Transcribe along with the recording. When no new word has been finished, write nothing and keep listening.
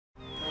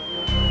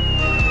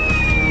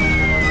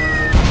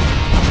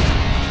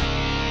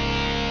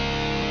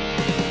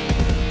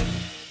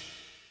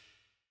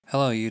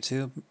Hello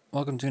YouTube,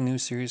 welcome to a new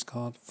series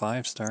called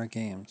 5-Star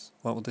Games.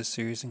 What will this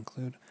series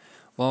include?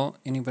 Well,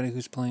 anybody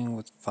who's playing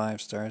with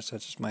 5 stars,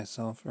 such as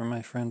myself or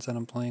my friends that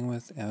I'm playing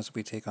with, as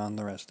we take on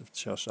the rest of the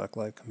ShellShock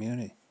Live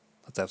community.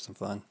 Let's have some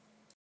fun.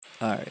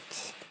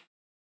 Alright.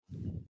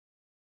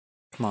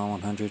 Come on,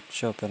 100,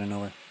 show up out of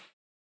nowhere.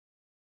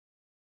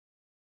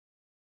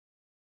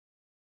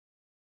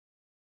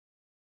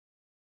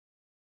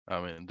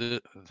 I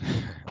mean,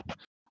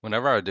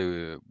 whenever I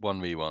do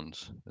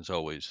 1v1s, it's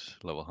always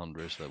level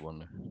 100s that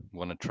wanna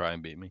try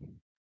and beat me.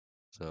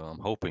 So I'm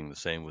hoping the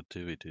same with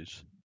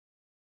 2v2s.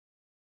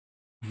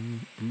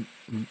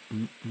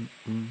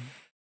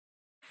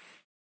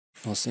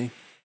 We'll see.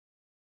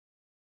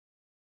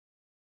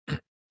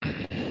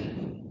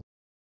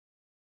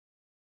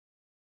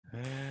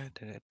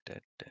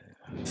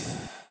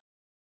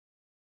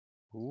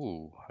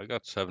 Ooh, I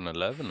got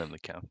 7-11 in the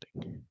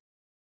counting.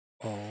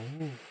 Oh.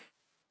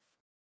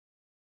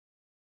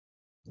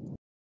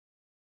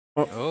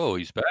 Oh,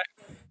 he's back.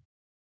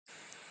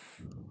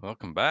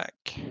 Welcome back.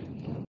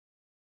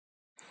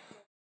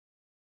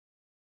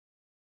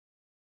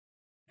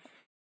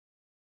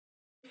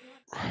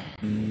 I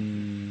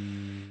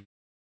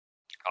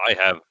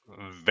have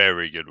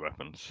very good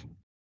weapons.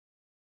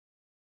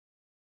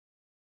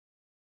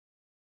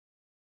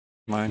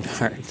 Mine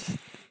aren't.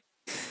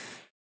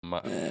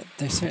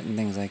 There's certain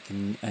things I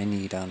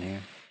need on here.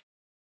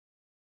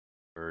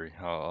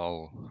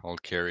 I'll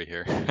carry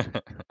here.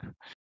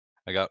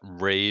 I got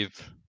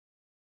Rave,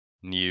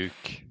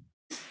 Nuke,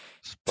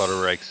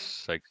 Sputter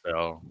X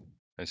XL,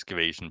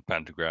 Excavation,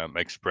 Pentagram,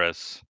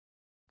 Express.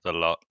 It's a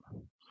lot.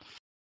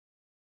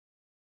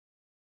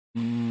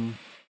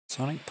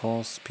 Sonic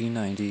Pulse,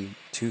 P90,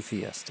 2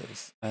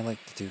 Fiestas. I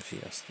like the 2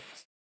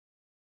 Fiestas.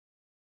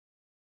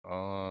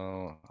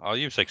 I'll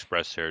use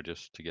Express here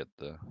just to get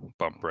the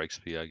bumper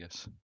XP, I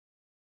guess.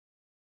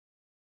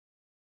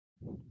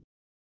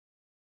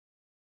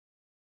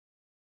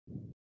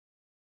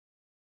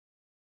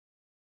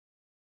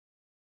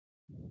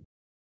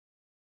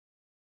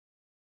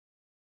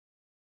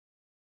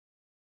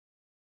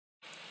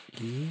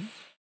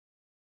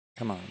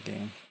 Come on,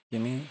 game.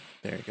 Give me.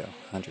 There you go.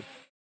 100.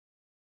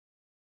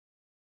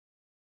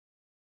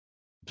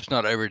 It's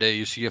not every day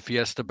you see a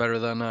Fiesta better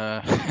than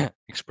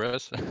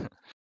Express.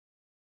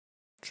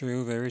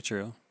 True, very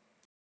true.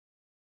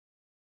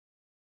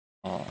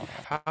 Oh.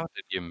 How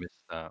did you miss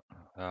that,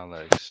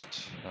 Alex?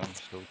 I'm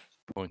so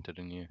disappointed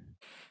in you.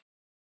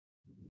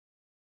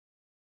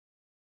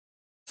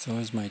 So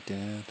is my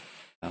dad.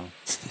 Oh.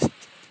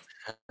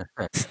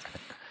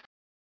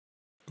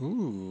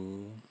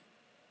 Ooh.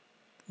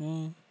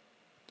 Well,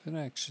 that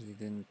actually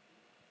didn't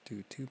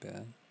do too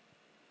bad.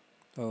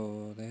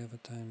 Oh, they have a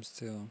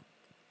 ×2.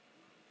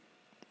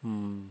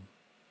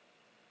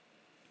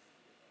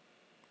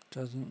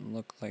 Doesn't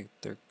look like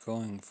they're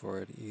going for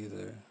it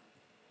either.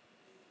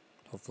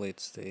 Hopefully it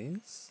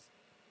stays.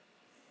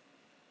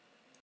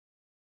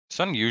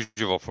 It's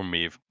unusual for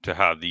me to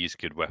have these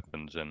good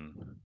weapons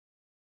in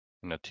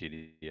a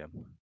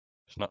TDM.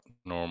 It's not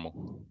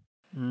normal.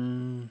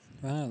 Well,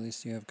 at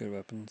least you have good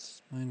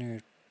weapons. Mine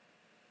are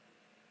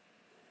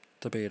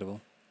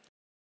debatable.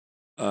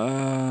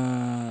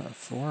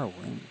 4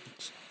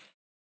 wins.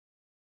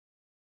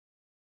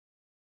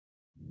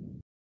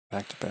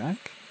 Back to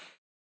back?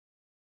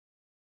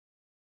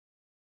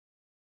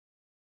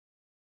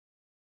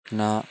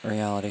 Not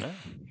reality. Yeah.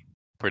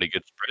 Pretty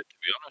good spread, to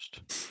be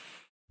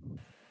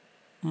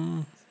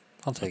honest.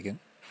 I'll take it.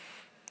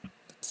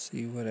 Let's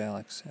see what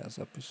Alex has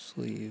up his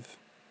sleeve.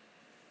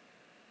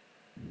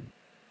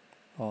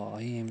 Oh,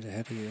 he aimed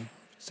ahead of you.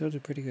 Still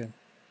did pretty good.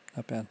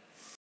 Not bad.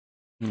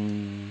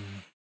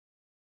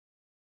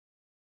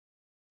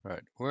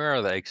 Right. Where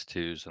are the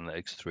X2s and the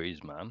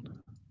X3s,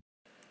 man?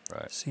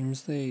 Right.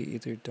 Seems they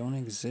either don't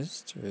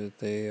exist or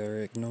they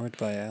are ignored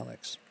by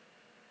Alex.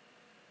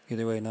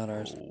 Either way, not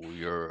ours. Oh,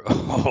 you're.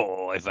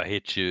 Oh, if I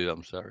hit you,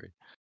 I'm sorry.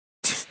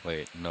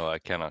 Wait, no, I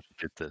cannot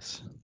hit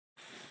this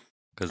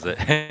because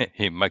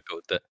he might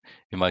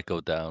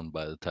go down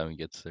by the time he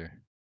gets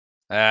there.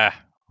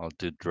 I'll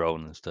do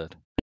drone instead.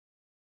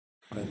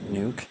 What,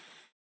 nuke?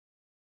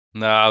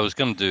 No, I was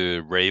gonna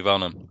do rave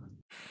on him.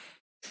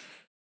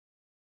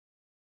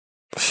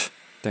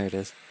 There it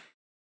is.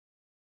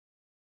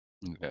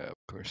 Yeah, of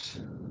course.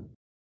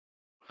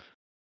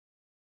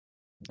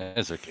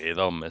 It's okay,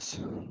 they'll miss.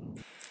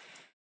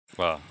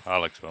 Well,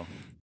 Alex will.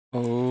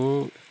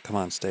 Oh, come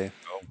on, stay.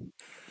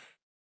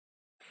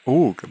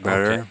 Oh,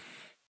 better. Okay.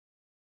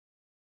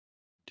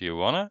 Do you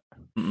want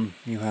it?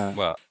 You have.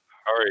 Well,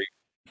 hurry.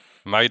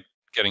 Am I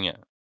getting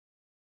it?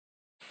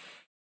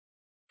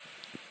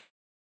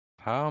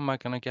 How am I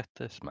gonna get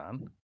this,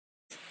 man?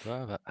 Do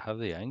I have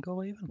the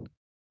angle even?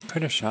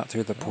 Could have shot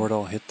through the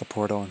portal, hit the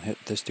portal, and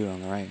hit this dude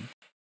on the right.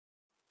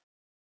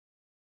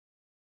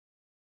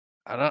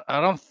 I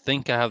don't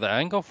think I have the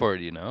angle for it,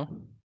 you know.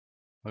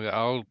 Okay,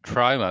 I'll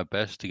try my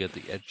best to get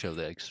the edge of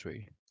the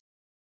X3.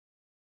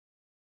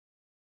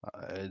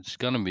 It's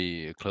gonna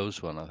be a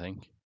close one, I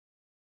think.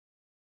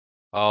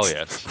 Oh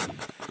yes.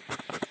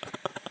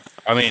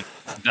 I mean,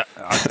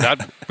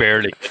 that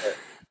barely hit it.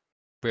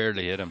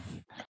 Barely hit him.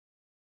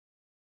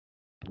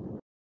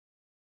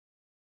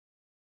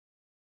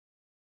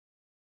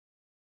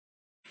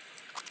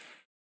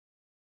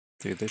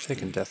 Dude, they're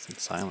taking death in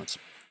silence.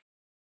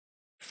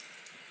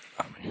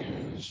 I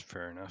mean, it's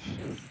fair enough.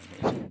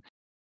 I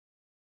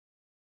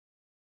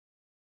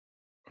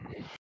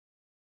mean,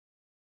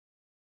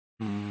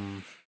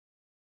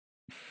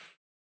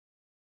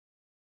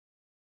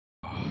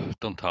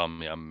 don't tell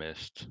me I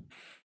missed.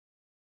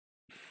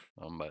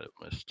 I might have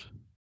missed.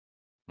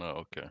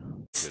 Oh, okay.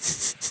 Good.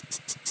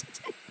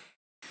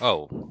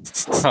 Oh.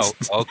 Oh,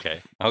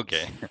 okay.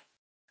 Okay.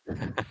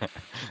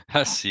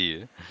 I see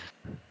you.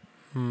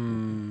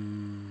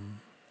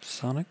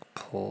 Sonic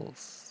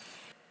Pulse.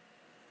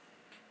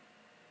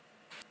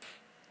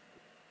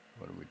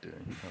 What are we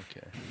doing?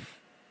 Okay.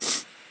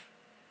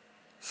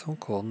 So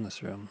cold in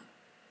this room.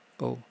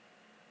 Oh.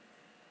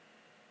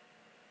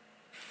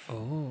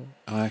 Oh.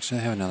 Oh, actually,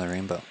 I have another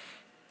rainbow.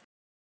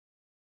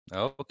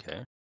 Oh,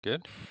 okay.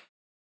 Good.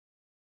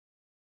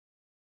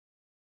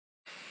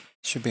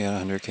 Should be at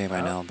 100k by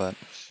Wow. now, but,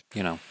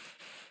 you know,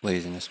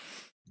 laziness.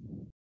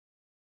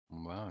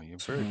 Wow, you're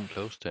very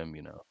close to him,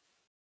 you know.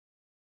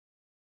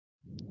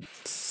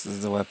 This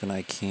is the weapon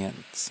I can't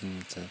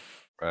seem to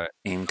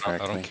aim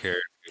correctly. I don't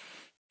care.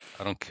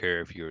 I don't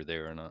care if you're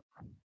there or not.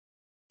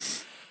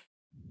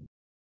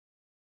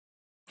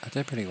 I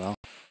did pretty well.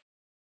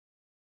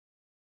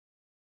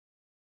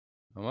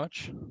 How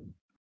much?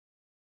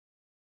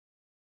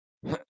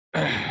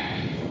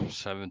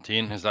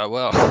 17. Is that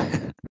well?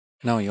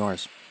 No,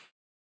 yours.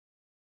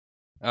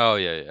 Oh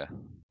yeah.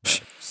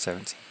 Right.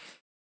 17.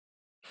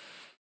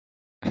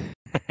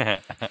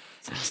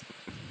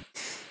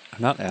 I'm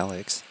not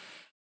Alex.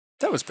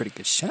 That was a pretty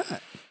good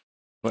shot.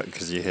 What,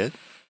 because you hit?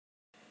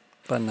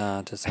 But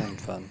nah, just having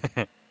fun.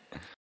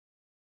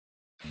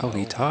 Oh,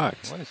 he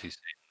talked. What is he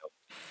saying?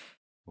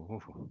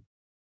 Ooh.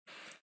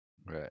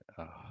 Right.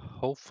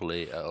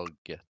 Hopefully I'll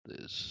get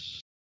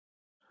this.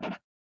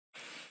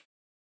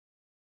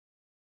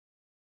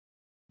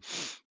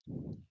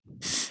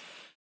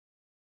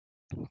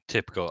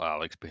 Typical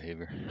Alex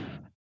behavior.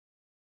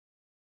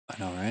 I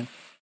know, right?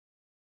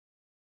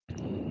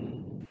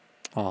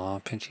 Aw,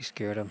 Pinchy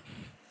scared him.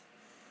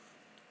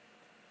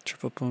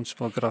 Triple boom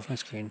spell, get off my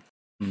screen.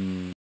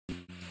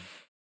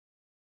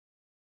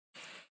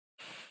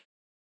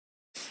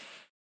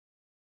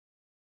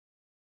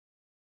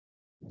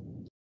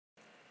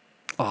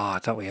 Oh, I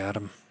thought we had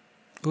him.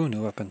 Ooh,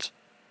 new weapons.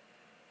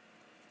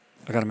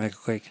 I gotta make a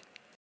quake.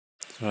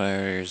 That's what I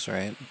heard,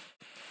 right?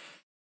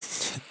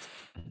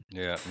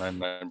 Yeah,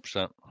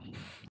 99%.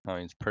 I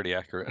mean, it's pretty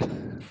accurate.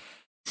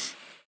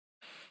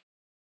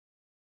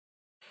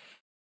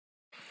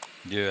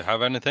 Do you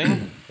have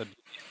anything that you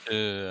need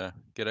to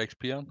get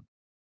XP on?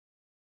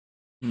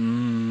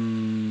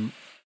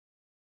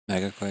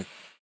 Mega quick.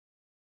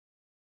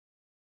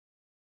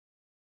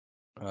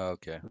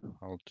 Okay,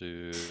 I'll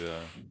do.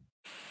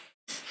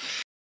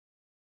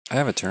 I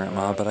have a turret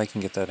mob, but I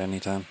can get that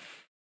anytime.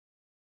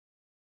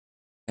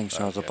 Thing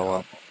shows up a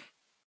lot.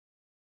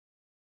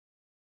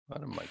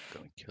 What am I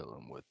gonna kill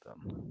him with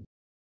then?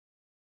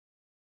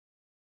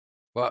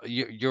 Well,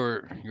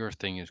 your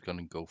thing is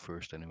gonna go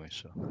first anyway,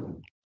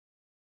 so.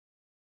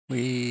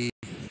 We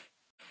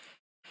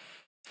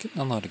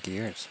getting a lot of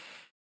gears.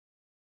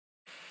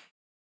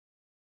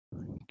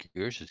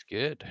 Gears is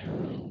good.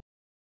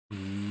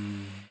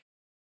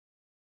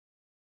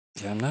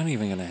 Yeah, I'm not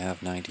even gonna have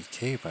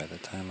 90k by the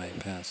time I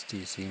pass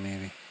DC,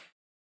 maybe.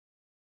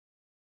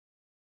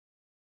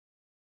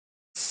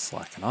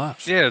 Slacking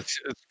off. Yeah, it's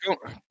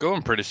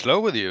going pretty slow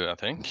with you, I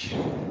think.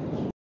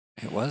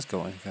 It was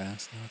going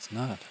fast, now it's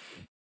not.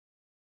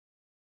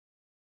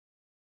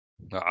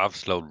 I've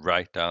slowed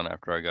right down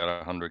after I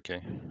got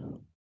 100k.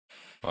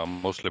 Well,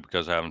 mostly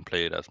because I haven't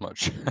played as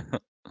much.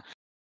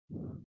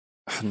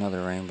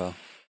 Another rainbow.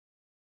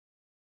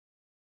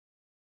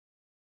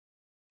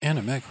 And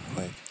a mega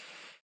quake.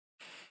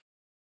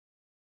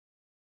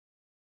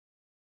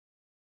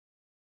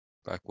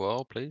 Back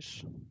wall,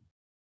 please.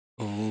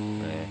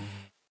 Ooh.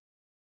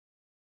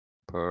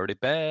 Pretty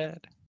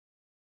bad.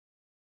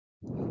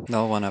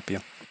 No one up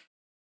you.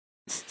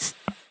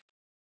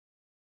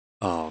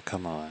 Oh,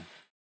 come on.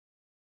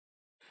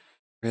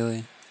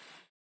 Really?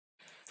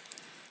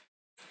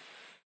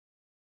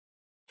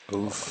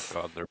 Oof. Oh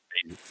my god, they're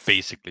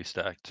basically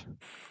stacked.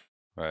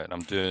 Right,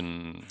 I'm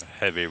doing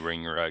heavy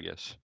ringer, I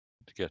guess,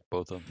 to get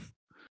both of them.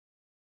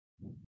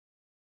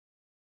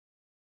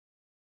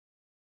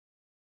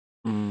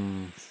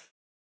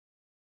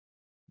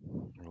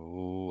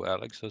 Oh,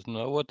 Alex doesn't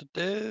know what to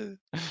do.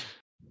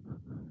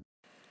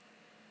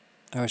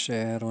 I wish I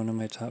had one of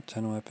my top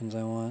 10 weapons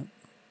I want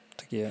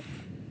to get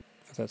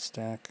for that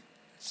stack.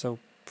 It's so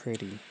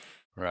pretty.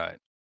 Right.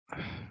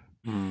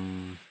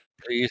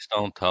 Please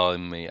don't tell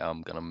me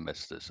I'm gonna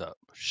mess this up.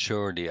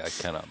 Surely I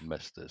cannot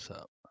mess this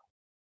up.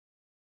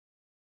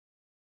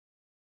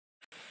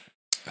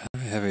 I have a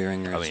heavy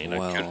ringer as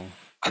well.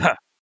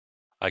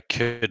 I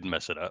could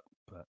mess it up,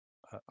 but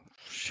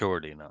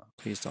surely not.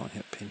 Please don't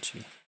hit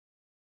Pinchy.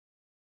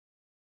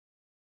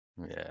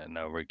 Yeah,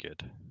 no, we're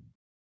good.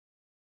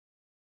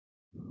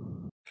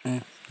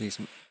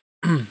 Decent.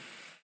 And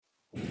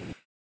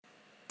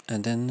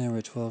then there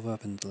were 12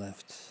 weapons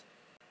left.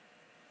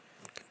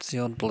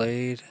 Concealed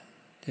blade,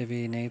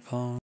 heavy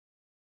napalm.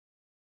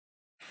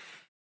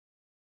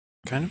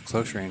 Kind of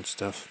close range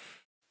stuff.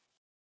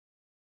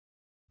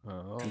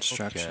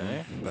 Construction,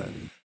 Okay. but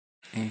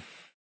eh.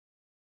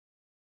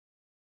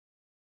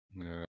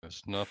 Yeah,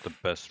 it's not the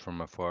best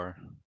from afar.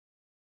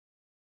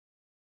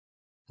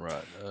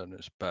 Right,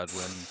 there's bad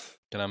wind.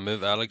 Can I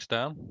move Alex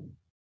down?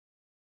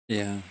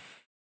 Yeah.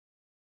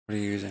 What are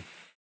you using?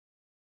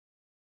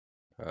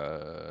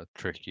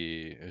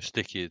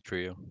 Sticky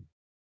trio.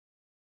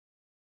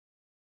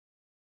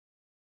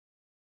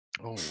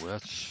 Oh,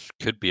 that's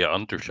could be an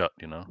undershot,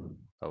 you know.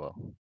 Oh well,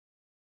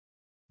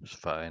 it's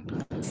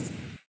fine.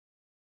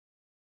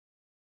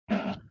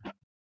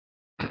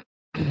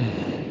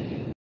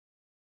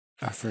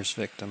 Our first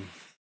victim.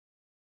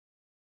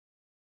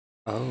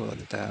 Oh, look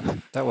at that.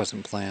 That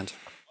wasn't planned.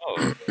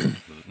 Oh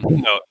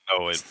no,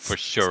 no, it for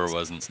sure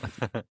wasn't.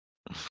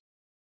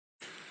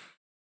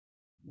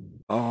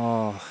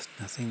 Oh,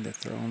 nothing to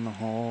throw in the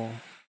hole.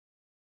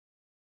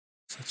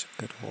 Such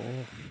a good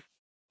hole.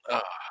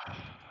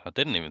 I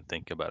didn't even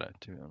think about it,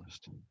 to be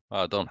honest.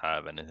 I don't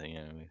have anything,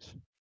 anyways.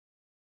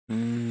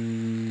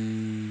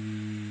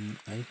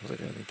 I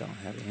literally don't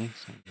have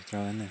anything to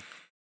throw in there.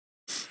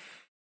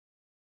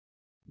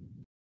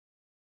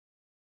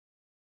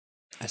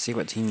 I see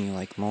what team you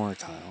like more,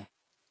 Kyle.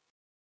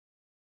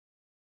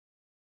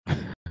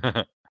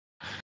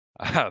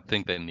 I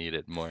think they need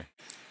it more.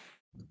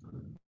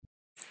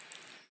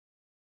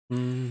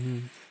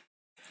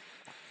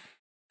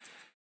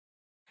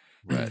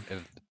 Right.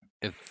 If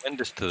the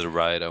wind is to the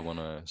right, I want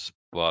to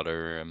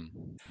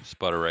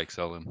spotter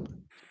Excel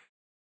him.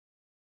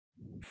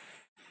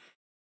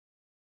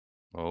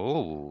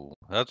 Oh,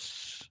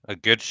 that's a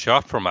good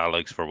shot from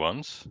Alex for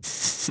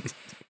once.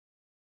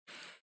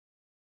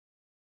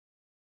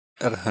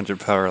 At 100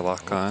 power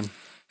lock Oh, on.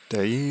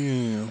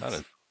 Damn. that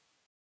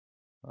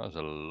is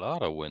a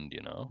lot of wind,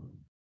 you know.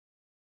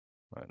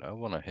 Right, I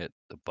want to hit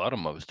the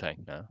bottom of his tank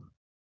now.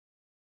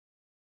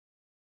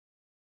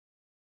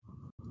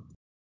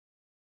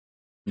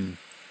 Hmm.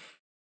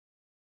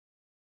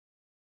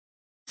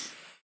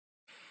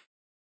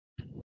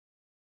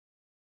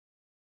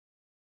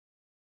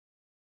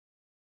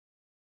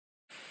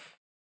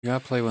 You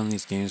gotta play one of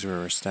these games where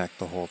we're stacked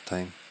the whole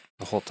time.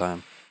 The whole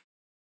time.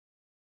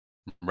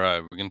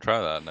 Right, we can try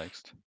that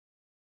next.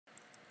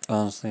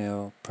 Honestly,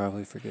 I'll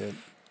probably forget.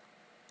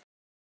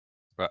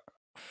 Right.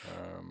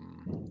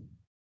 Um,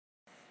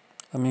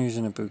 I'm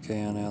using a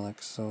bouquet on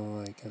Alex,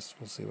 so I guess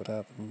we'll see what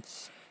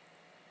happens.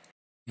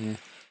 Yeah.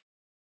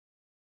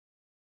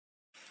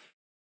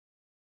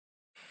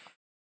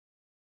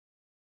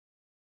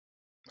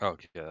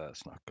 okay,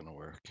 that's not gonna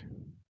work.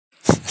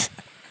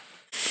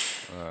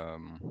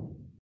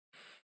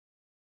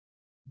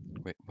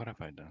 Wait, what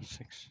have I done?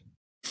 6,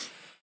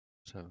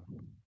 7.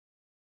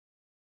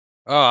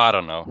 Oh, I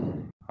don't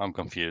know. I'm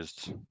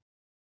confused.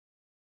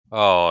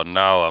 Oh,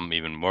 now I'm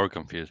even more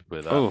confused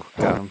with that. Oh,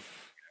 got him.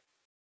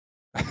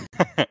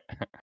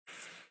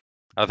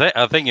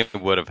 I think it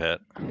would have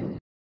hit.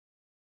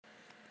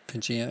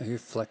 Pinchy out here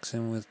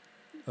flexing with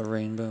a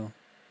rainbow.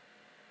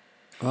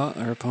 Well,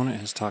 our opponent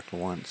has talked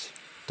once.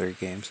 3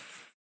 games.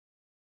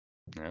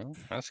 No,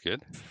 that's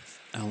good.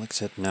 Alex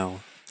said no.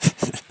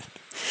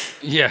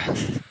 Yeah.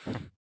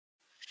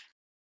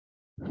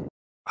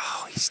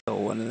 Oh, he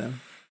stole one of them.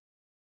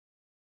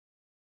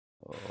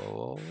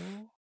 Oh,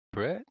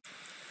 Brett,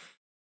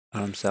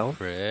 On himself?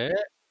 Brett.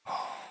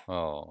 Oh.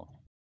 Oh,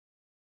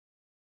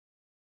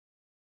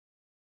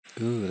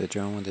 Ooh, the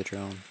drone with the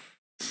drone.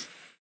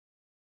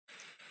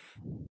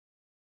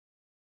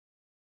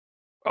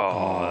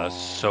 oh, that's Oh.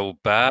 so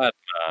bad,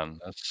 man.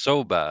 That's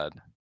so bad.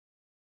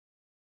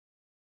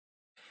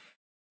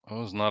 That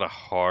was not a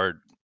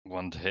hard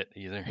one to hit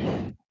either.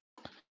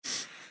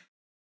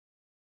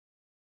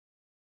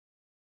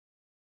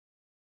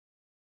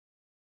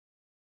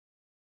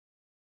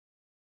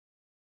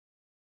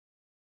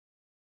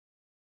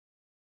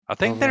 I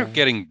think they're Well,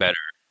 getting better.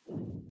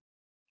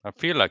 I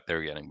feel like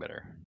they're getting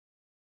better.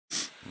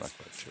 I'm not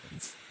quite sure.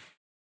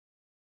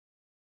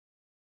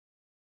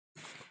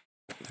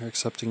 they're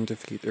accepting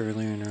defeat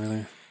earlier and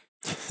earlier.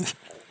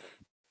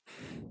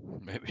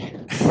 Maybe.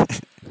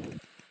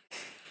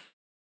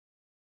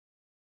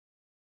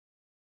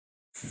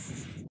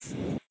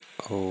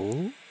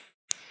 Oh?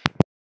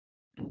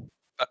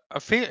 I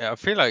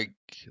feel like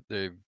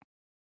they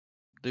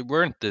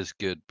weren't this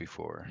good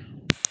before.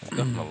 They've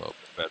gotten a little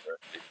bit better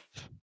at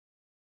least.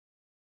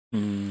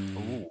 Hmm.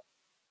 Ooh.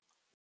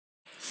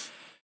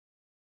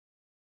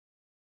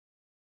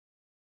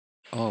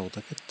 Oh,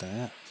 look at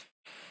that.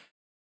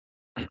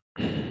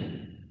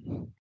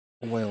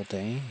 Well,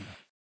 dang.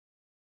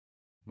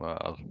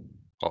 Well,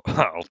 I'll,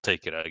 I'll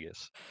take it, I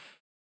guess.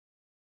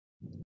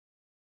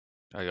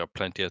 I got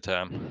plenty of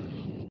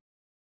time.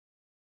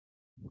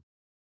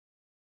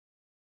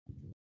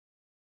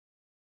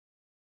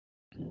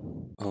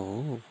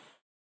 Oh.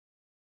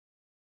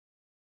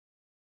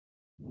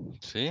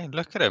 See,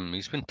 look at him.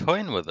 He's been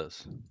toying with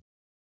us.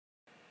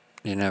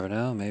 You never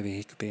know. Maybe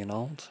he could be an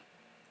alt.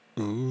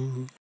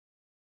 Ooh.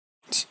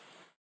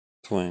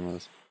 Toying with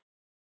us.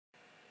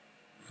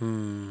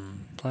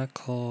 Black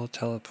hole,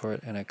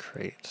 teleport, and a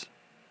crate.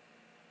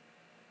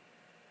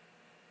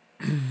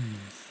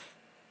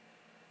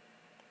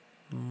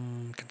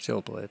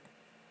 Conceal blade.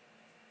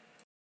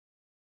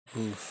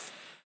 Oof.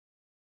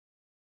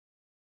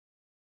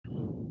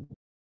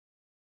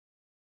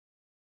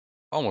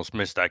 Almost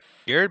missed that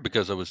gear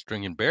because I was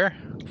drinking beer.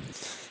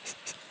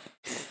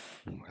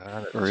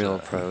 Real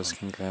pros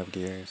can grab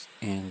gears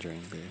and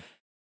drink beer.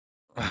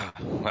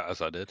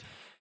 As I did.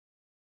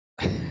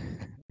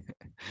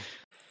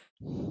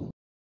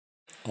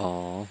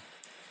 Aw.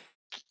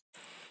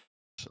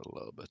 It's a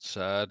little bit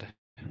sad.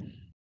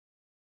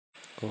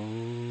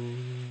 Oh.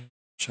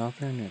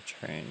 Chopper and a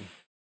train.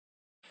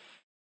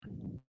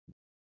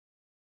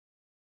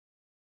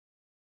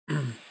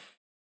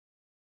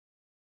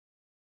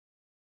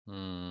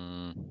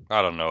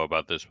 I don't know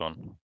about this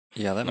one.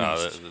 Yeah, that No,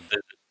 missed.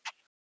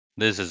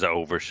 this is an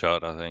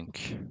overshot, I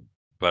think.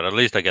 But at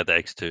least I get the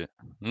X2.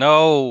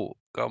 No!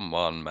 Come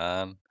on,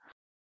 man.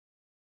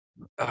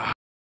 Ah,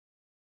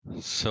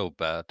 so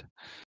bad.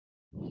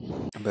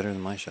 Better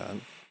than my shot.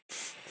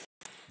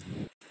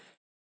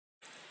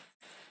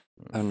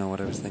 I don't know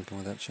what I was thinking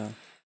with that shot.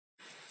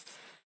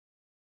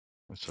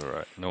 It's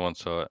alright. No one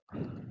saw it.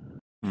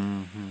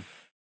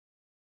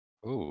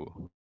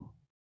 Ooh.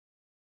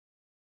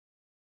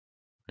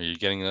 Are you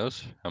getting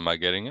those? Am I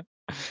getting it?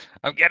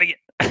 I'm getting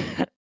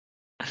it!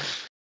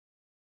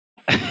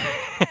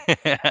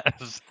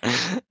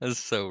 That's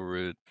so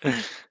rude.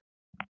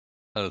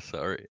 Oh,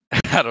 sorry.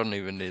 I don't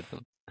even need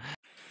them.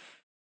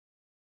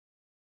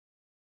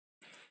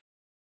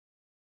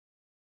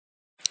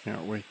 Here,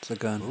 wait, the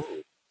gun.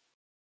 Ooh.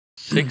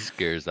 6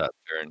 gears that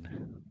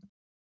turn.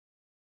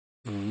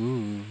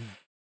 Ooh.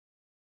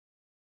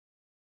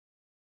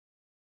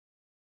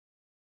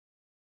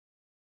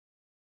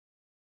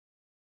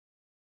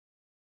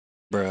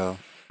 Bro.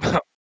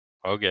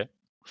 Okay.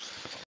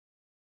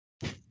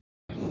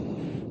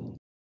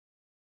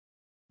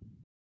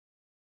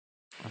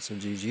 That's a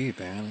GG,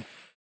 apparently.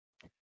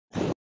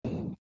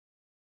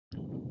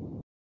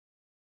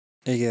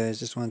 Hey guys,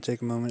 just want to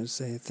take a moment to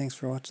say thanks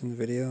for watching the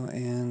video,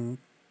 and,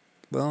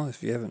 well,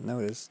 if you haven't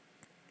noticed,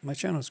 my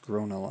channel's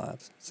grown a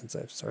lot since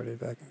I've started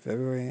back in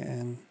February,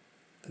 and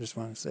I just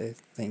want to say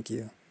thank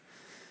you.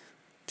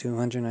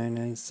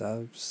 299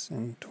 subs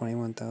and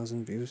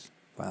 21,000 views.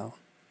 Wow,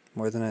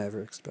 more than I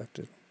ever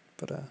expected.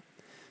 But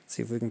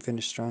see if we can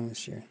finish strong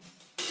this year.